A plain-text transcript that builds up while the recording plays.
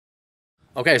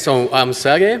Okay, so I'm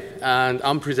Sergej, and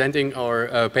I'm presenting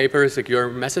our paper, Secure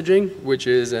Messaging, which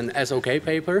is an SoK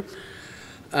paper.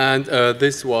 And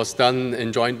this was done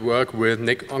in joint work with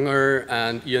Nick Unger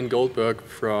and Ian Goldberg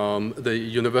from the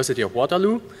University of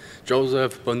Waterloo,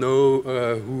 Joseph Bonneau,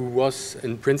 who was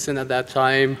in Princeton at that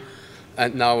time,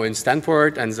 and now in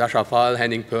Stanford, and Sascha Fahl,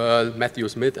 Henning Pearl, Matthew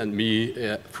Smith, and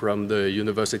me from the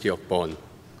University of Bonn.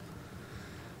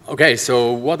 Okay,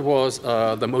 so what was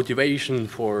the motivation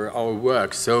for our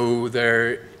work? So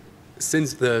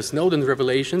since the Snowden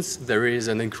revelations, there is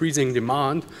an increasing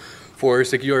demand for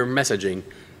secure messaging.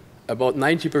 About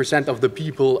 90% of the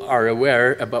people are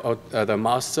aware about the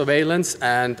mass surveillance,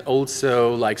 and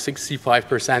also like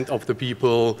 65% of the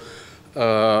people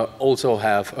also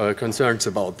have concerns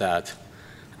about that.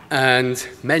 And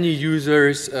many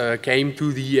users came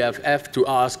to the EFF to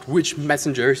ask which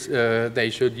messengers they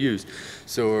should use.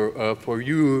 So for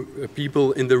you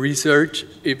people in the research,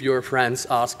 if your friends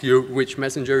ask you which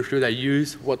messenger should I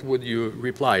use, what would you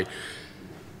reply?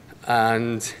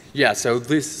 And yeah, so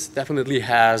this definitely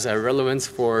has a relevance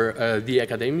for the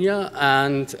academia.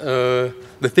 And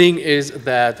the thing is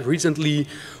that recently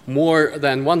more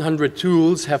than 100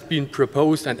 tools have been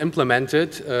proposed and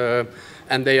implemented,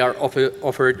 and they are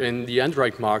offered in the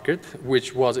Android market,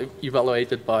 which was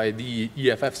evaluated by the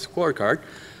EFF scorecard.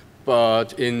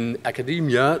 But in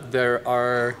academia, there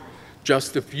are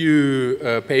just a few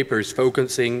papers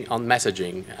focusing on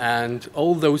messaging. And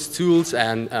all those tools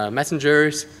and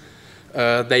messengers,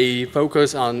 they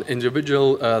focus on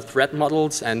individual threat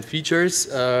models and features.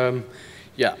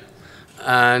 Yeah.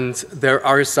 And there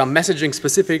are some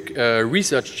messaging-specific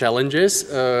research challenges.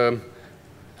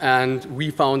 And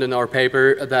we found in our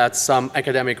paper that some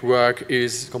academic work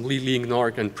is completely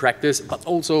ignored in practice, but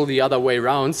also the other way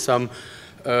around. Some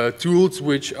tools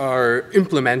which are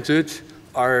implemented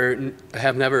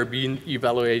have never been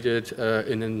evaluated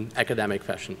in an academic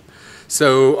fashion.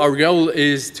 So our goal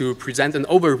is to present an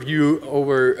overview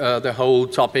over the whole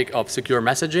topic of secure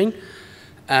messaging,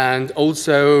 and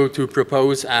also to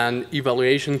propose an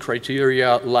evaluation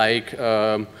criteria like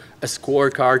a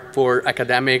scorecard for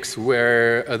academics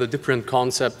where the different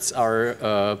concepts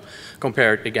are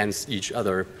compared against each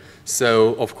other.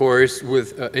 So, of course,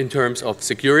 in terms of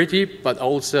security, but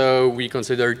also we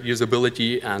consider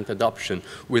usability and adoption.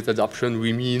 With adoption,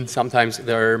 we mean sometimes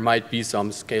there might be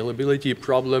some scalability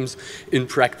problems in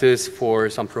practice for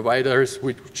some providers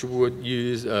which would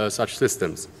use such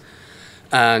systems.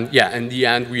 And yeah, in the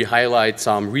end, we highlight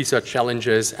some research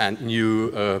challenges and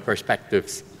new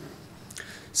perspectives.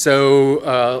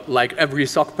 So, like every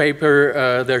SoK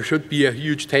paper, there should be a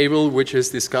huge table which is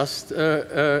discussed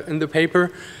in the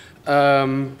paper.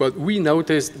 But we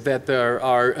noticed that there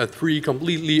are three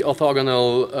completely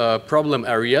orthogonal problem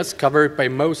areas covered by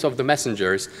most of the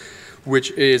messengers,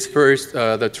 which is first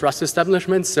the trust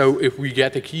establishment. So if we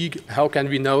get a key, how can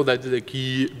we know that the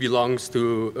key belongs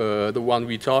to the one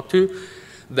we talk to?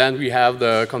 Then we have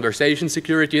the conversation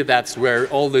security. That's where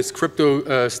all this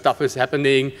crypto stuff is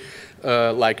happening,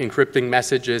 like encrypting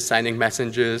messages, signing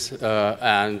messages,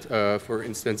 and for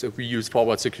instance, if we use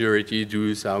forward security,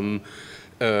 do some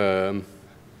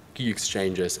key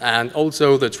exchanges. And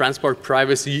also the transport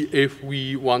privacy, if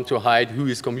we want to hide who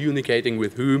is communicating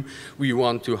with whom, we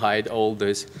want to hide all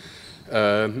this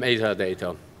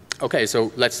metadata. Okay,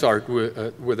 so let's start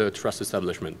with the trust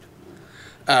establishment.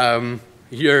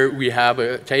 Here we have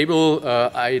a table.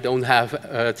 I don't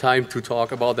have time to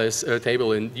talk about this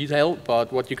table in detail,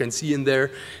 but what you can see in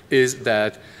there is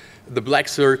that the black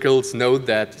circles note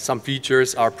that some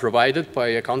features are provided by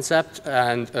a concept,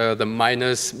 and the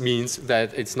minus means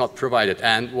that it's not provided.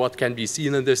 And what can be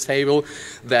seen in this table,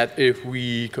 that if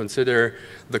we consider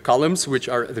the columns, which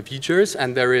are the features,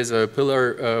 and there is a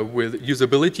pillar with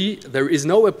usability, there is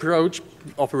no approach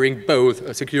offering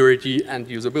both security and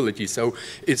usability. So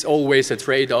it's always a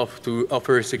trade-off to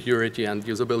offer security and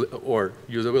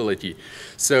usability.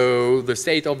 So the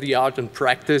state of the art in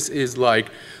practice is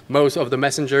like most of the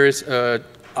messengers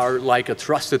are like a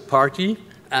trusted party,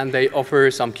 and they offer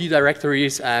some key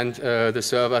directories, and the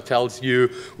server tells you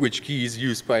which key is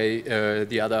used by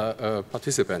the other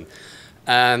participant.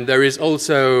 And there is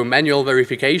also manual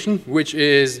verification, which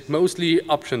is mostly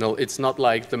optional. It's not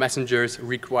like the messengers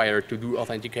required to do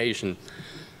authentication.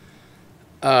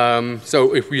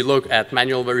 So if we look at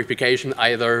manual verification,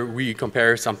 either we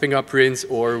compare some fingerprints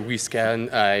or we scan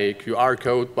a QR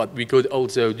code, but we could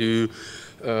also do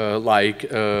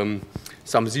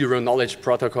some zero-knowledge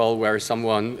protocol where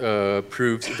someone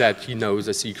proves that he knows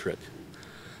a secret.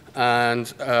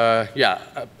 And yeah,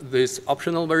 this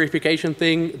optional verification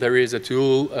thing, there is a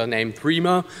tool named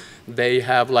Threema, they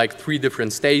have like 3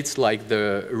 different states. Like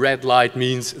the red light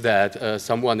means that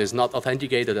someone is not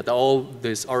authenticated at all.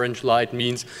 This orange light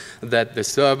means that the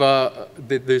server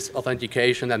did this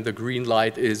authentication, and the green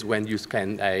light is when you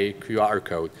scan a QR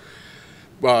code.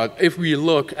 But if we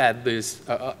look at this,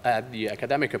 at the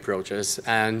academic approaches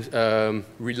and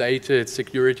related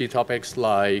security topics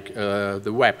like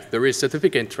the web, there is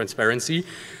certificate transparency,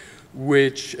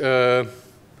 which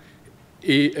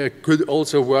it could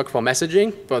also work for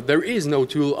messaging, but there is no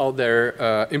tool out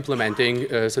there implementing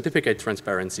certificate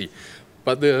transparency.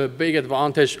 But the big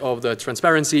advantage of the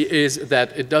transparency is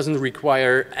that it doesn't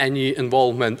require any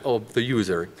involvement of the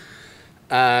user.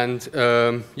 And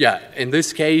yeah, in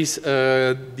this case,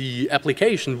 the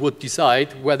application would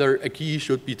decide whether a key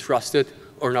should be trusted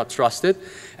or not trusted.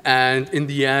 And in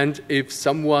the end, if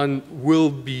someone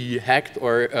will be hacked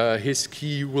or his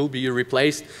key will be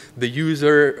replaced, the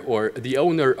user or the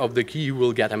owner of the key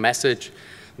will get a message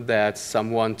that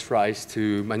someone tries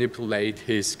to manipulate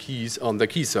his keys on the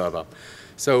key server.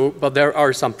 So, but there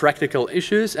are some practical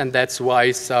issues, and that's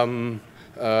why some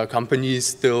companies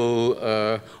still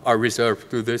are reserved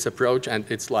to this approach. And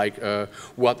it's like,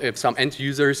 what if some end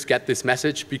users get this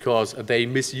message because they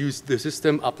misused the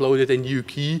system, uploaded a new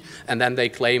key, and then they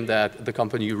claim that the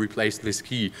company replaced this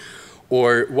key?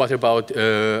 Or what about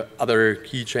other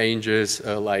key changes,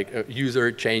 like a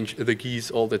user change the keys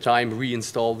all the time,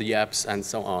 reinstall the apps, and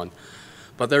so on.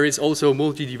 But there is also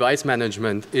multi-device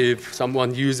management if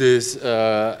someone uses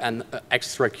an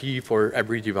extra key for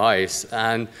every device.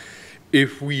 And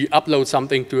if we upload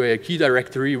something to a key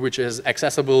directory which is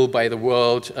accessible by the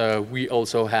world, we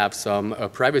also have some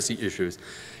privacy issues.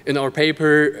 In our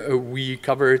paper, we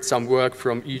covered some work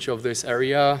from each of this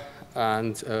area,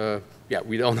 and yeah,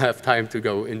 we don't have time to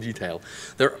go in detail.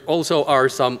 There also are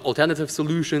some alternative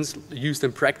solutions used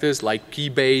in practice, like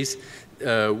Keybase,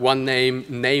 OneName,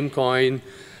 Namecoin,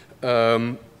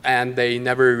 and they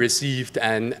never received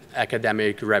an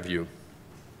academic review.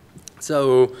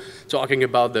 So talking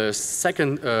about the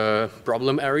second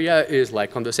problem area is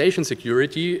like conversation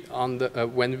security on the,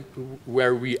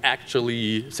 where we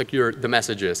actually secure the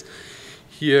messages.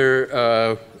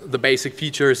 Here, the basic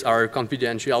features are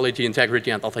confidentiality,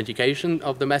 integrity, and authentication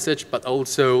of the message, but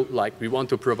also like we want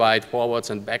to provide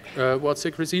forwards and backward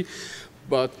secrecy.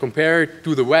 But compared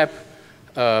to the web,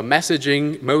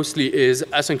 messaging mostly is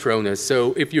asynchronous.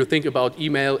 So if you think about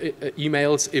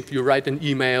emails, if you write an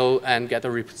email and get a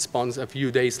response a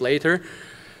few days later,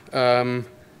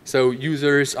 so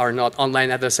users are not online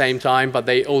at the same time, but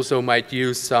they also might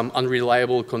use some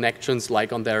unreliable connections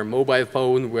like on their mobile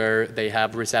phone where they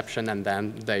have reception and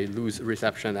then they lose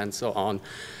reception and so on.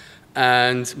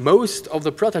 And most of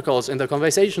the protocols in the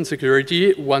conversation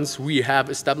security, once we have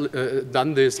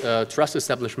done this trust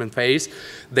establishment phase,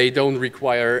 they don't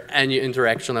require any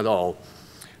interaction at all.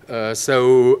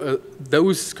 So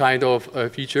those kind of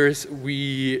features,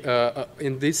 we,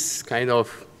 in this kind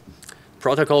of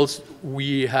protocols,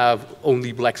 we have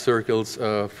only black circles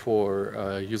for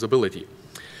usability.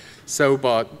 So,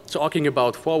 but talking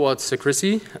about forward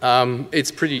secrecy,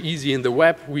 it's pretty easy in the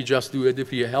web. We just do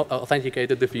a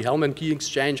authenticated Diffie-Hellman key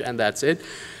exchange, and that's it.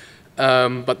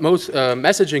 But most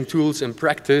messaging tools in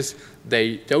practice,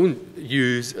 they don't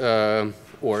use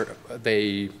or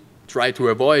they try to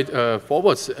avoid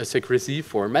forward secrecy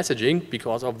for messaging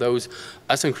because of those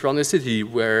asynchronicity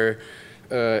where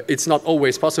it's not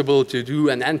always possible to do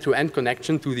an end-to-end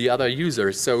connection to the other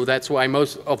users. So that's why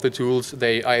most of the tools,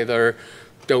 they either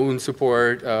don't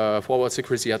support forward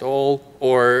secrecy at all,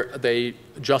 or they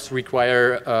just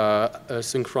require a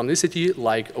synchronicity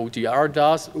like OTR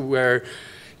does, where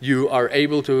you are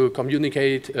able to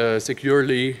communicate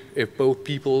securely if both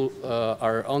people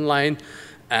are online.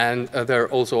 And there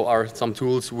also are some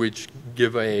tools which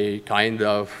give a kind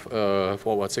of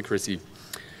forward secrecy.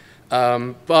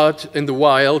 But in the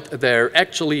wild, there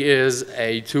actually is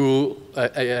a tool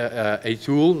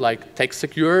like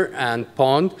TextSecure and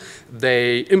Pond.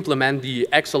 They implement the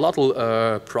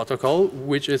axolotl protocol,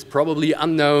 which is probably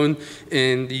unknown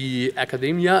in the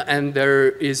academia, and there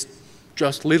is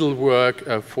just little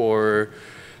work for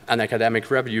an academic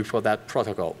review for that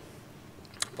protocol.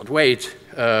 But wait.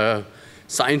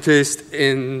 Scientists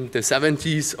in the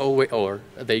 70s, or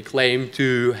they claim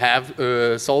to have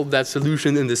solved that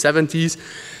solution in the 70s.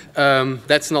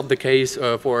 That's not the case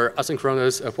for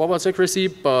asynchronous forward secrecy,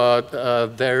 but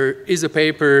there is a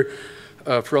paper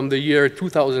from the year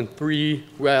 2003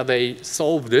 where they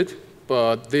solved it,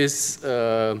 but this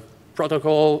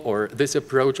protocol or this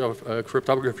approach of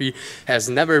cryptography has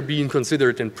never been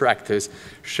considered in practice,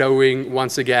 showing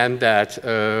once again that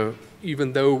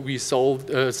even though we solved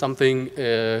something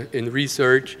in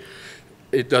research,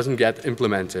 it doesn't get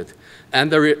implemented.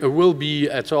 And there will be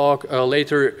a talk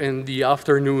later in the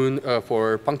afternoon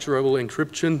for puncturable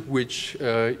encryption, which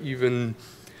even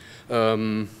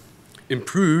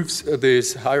improves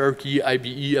this hierarchy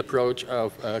IBE approach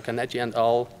of Canetti and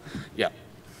al. Yeah.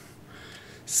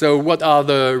 So what are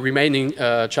the remaining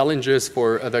challenges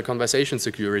for the conversation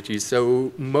security?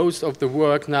 So most of the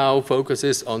work now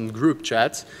focuses on group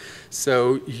chats.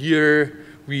 So here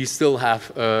we still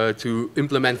have to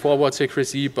implement forward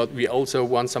secrecy, but we also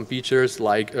want some features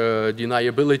like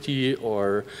deniability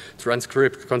or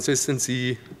transcript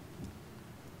consistency.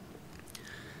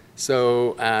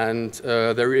 So, and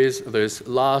there is this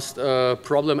last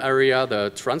problem area,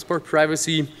 the transport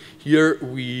privacy. Here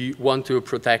we want to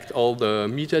protect all the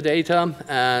metadata,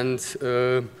 and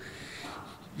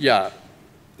yeah,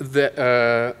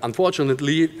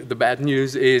 unfortunately, the bad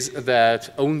news is that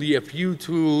only a few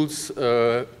tools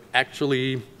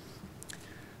actually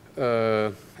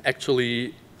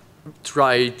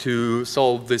try to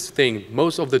solve this thing.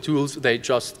 Most of the tools, they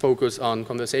just focus on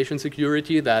conversation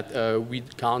security, that we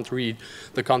can't read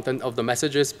the content of the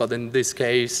messages, but in this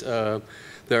case,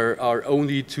 there are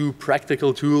only two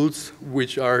practical tools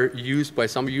which are used by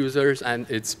some users, and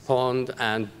it's Pond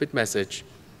and Bitmessage.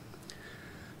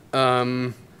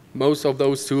 Most of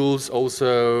those tools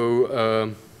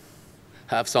also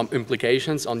have some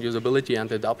implications on usability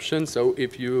and adoption. So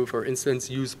if you, for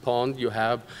instance, use Pond, you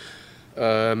have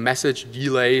message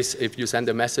delays. If you send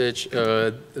a message,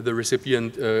 the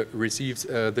recipient receives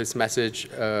this message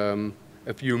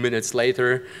a few minutes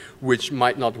later, which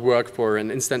might not work for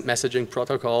an instant messaging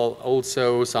protocol.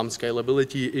 Also, some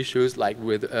scalability issues, like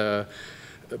with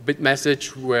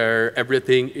Bitmessage, where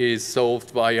everything is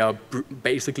solved via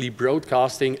basically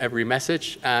broadcasting every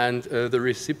message, and the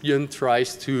recipient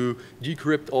tries to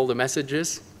decrypt all the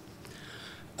messages.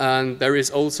 And there is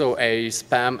also a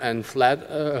spam and flood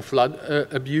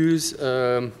abuse,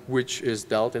 which is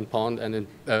dealt in Pond and in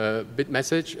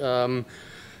Bitmessage.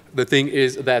 The thing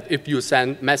is that if you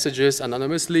send messages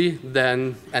anonymously,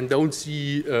 then and don't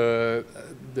see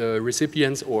the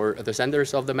recipients or the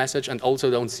senders of the message, and also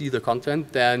don't see the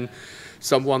content, then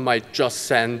someone might just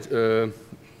send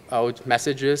out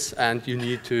messages, and you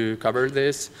need to cover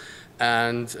this.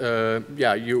 And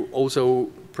yeah, you also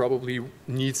probably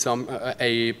need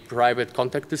a private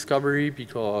contact discovery,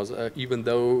 because even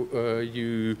though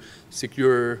you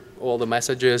secure all the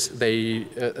messages, the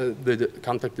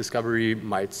contact discovery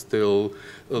might still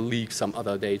leak some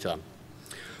other data.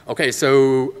 Okay,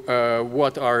 so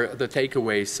what are the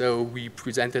takeaways? So we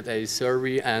presented a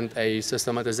survey and a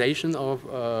systematization of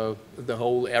the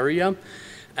whole area.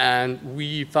 And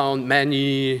we found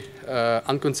many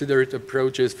unconsidered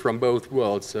approaches from both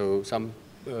worlds. So some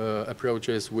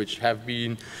approaches which have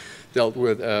been dealt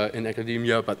with in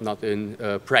academia, but not in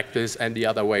practice, and the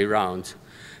other way around.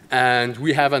 And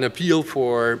we have an appeal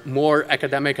for more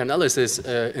academic analysis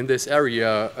in this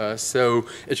area. So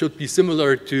it should be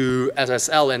similar to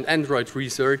SSL and Android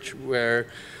research, where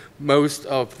most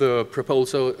of the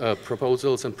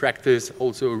proposals in practice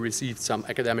also received some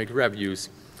academic reviews.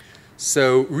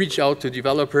 So reach out to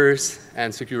developers,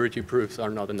 and security proofs are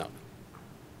not enough.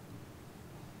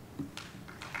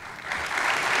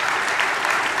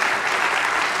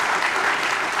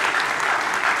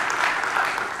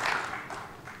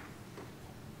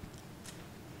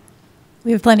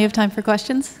 We have plenty of time for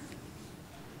questions.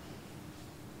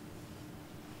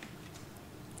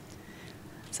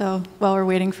 So while we're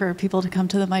waiting for people to come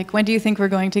to the mic, when do you think we're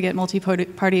going to get multi-party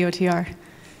OTR?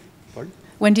 Pardon?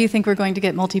 When do you think we're going to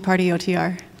get multi-party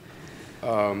OTR?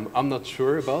 I'm not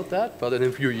sure about that, but in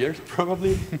a few years,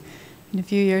 probably. In a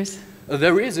few years?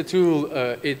 There is a tool,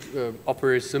 it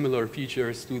offers similar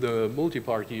features to the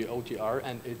multi-party OTR,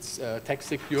 and it's text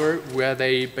secure, where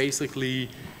they basically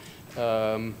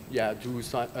do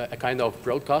a kind of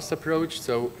broadcast approach.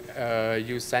 So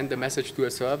you send a message to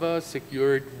a server,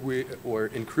 secured with, or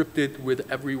encrypted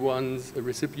with everyone's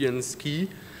recipient's key,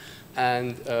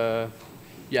 and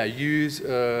use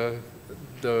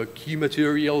the key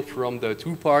material from the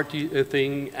two-party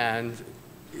thing, and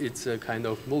it's a kind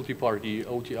of multi-party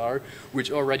OTR,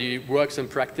 which already works in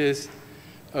practice,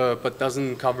 but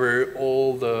doesn't cover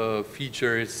all the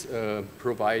features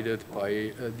provided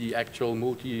by the actual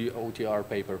multi-OTR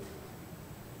paper.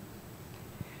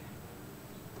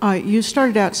 You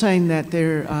started out saying that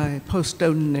there,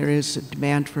 post-Snowden, there is a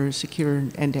demand for secure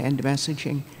end-to-end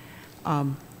messaging.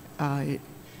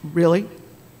 Really?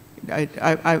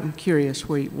 I'm curious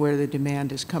where the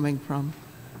demand is coming from.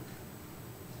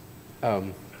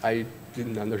 I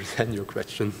didn't understand your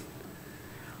question.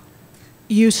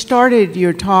 You started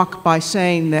your talk by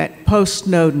saying that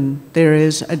post-Snowden, there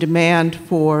is a demand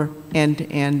for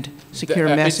end-to-end secure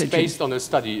messaging. It's based on a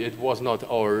study. It was not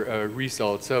our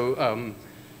result. So,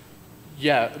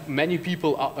 yeah, many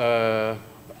people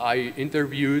I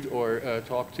interviewed or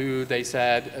talked to, they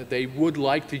said they would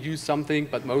like to use something,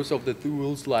 but most of the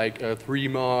tools like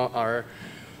Threema are,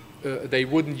 they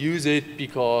wouldn't use it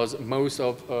because most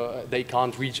of, they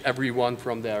can't reach everyone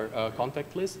from their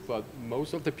contact list, but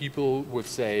most of the people would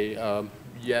say,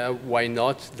 yeah, why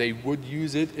not? They would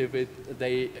use it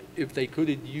if they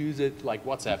couldn't use it like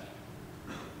WhatsApp.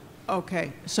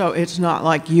 Okay, so it's not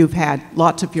like you've had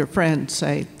lots of your friends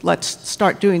say, let's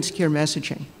start doing secure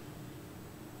messaging.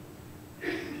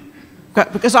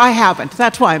 Because I haven't,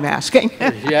 that's why I'm asking.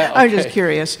 Yeah, okay. I'm just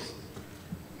curious.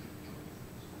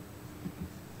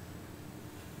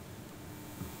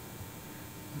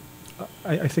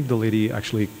 I think the lady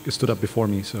actually stood up before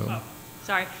me, so. Oh,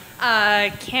 sorry.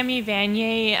 Cami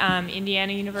Vanier,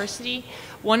 Indiana University.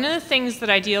 One of the things that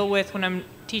I deal with when I'm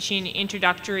teaching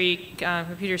introductory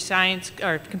computer science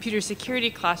or computer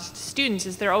security class to students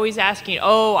is they're always asking,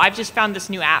 oh, I've just found this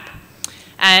new app.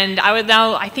 And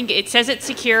I think it says it's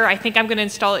secure, I think I'm going to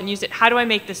install it and use it. How do I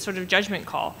make this sort of judgment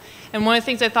call? And one of the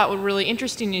things I thought were really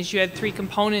interesting is you had 3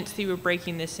 components that you were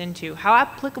breaking this into. How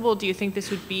applicable do you think this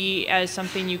would be as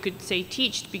something you could, say,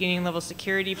 teach to beginning level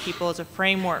security people as a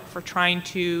framework for trying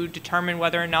to determine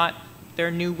whether or not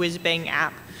their new whiz-bang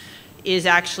app is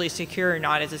actually secure or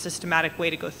not, as a systematic way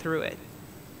to go through it?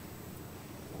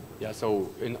 Yeah, so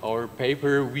in our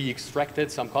paper, we extracted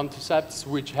some concepts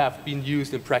which have been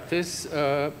used in practice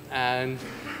and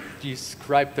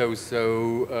described those.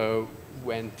 So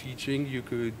when teaching, you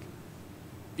could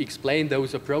explain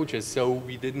those approaches. So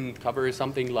we didn't cover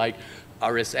something like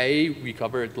RSA, we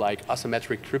covered like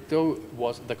asymmetric crypto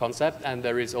was the concept, and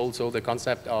there is also the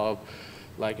concept of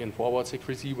like in forward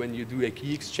secrecy, when you do a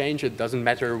key exchange, it doesn't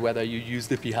matter whether you use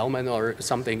the p-Hellman or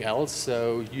something else.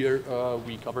 So here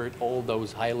we covered all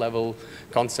those high-level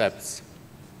concepts.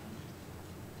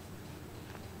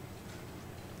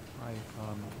 Hi,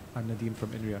 I'm Nadeem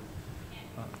from INRIA.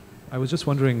 I was just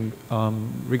wondering,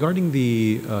 regarding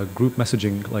the group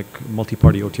messaging, like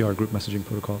multi-party OTR group messaging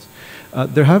protocols,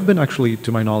 there have been actually,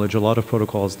 to my knowledge, a lot of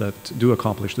protocols that do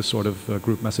accomplish this sort of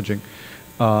group messaging.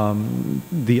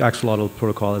 The axolotl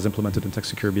protocol is implemented in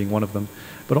TextSecure being one of them,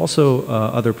 but also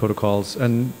other protocols.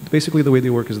 And basically the way they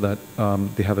work is that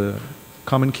they have a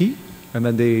common key, and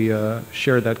then they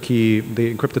share that key,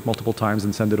 they encrypt it multiple times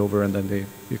and send it over, and then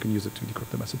you can use it to decrypt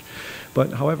the message.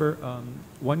 But however,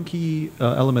 one key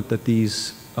element that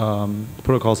these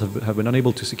protocols have been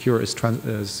unable to secure is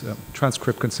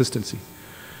transcript consistency.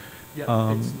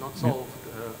 Yeah, it's not solved.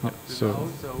 Up to so now,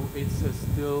 so it's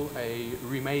still a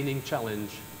remaining challenge.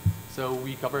 So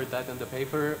we covered that in the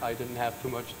paper. I didn't have too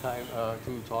much time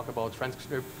to talk about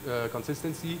transcript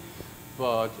consistency,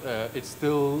 but it's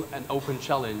still an open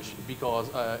challenge because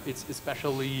it's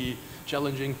especially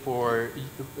challenging for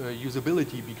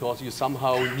usability because you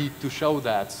somehow need to show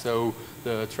that. So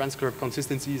the transcript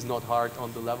consistency is not hard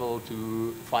on the level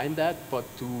to find that, but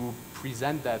to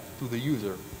present that to the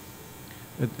user.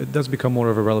 It does become more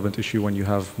of a relevant issue when you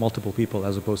have multiple people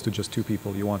as opposed to just 2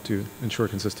 people. You want to ensure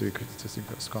consistent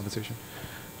conversation.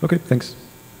 Okay, thanks.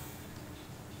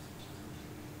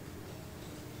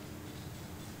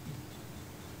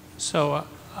 So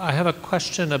I have a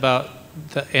question about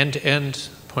the end-to-end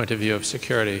point of view of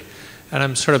security. And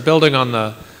I'm sort of building on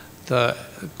the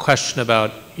question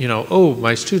about, you know, oh,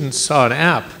 my students saw an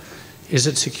app. Is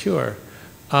it secure?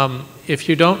 If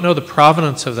you don't know the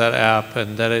provenance of that app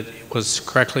and that it was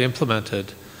correctly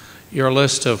implemented, your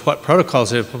list of what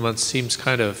protocols it implements seems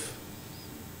kind of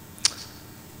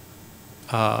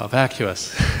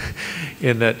vacuous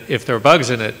in that if there are bugs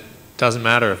in it, doesn't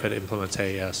matter if it implements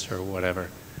AES or whatever.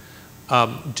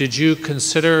 Did you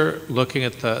consider looking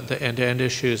at the end-to-end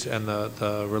issues and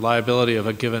the reliability of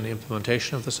a given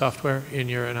implementation of the software in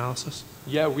your analysis?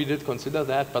 Yeah, we did consider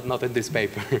that, but not in this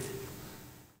paper.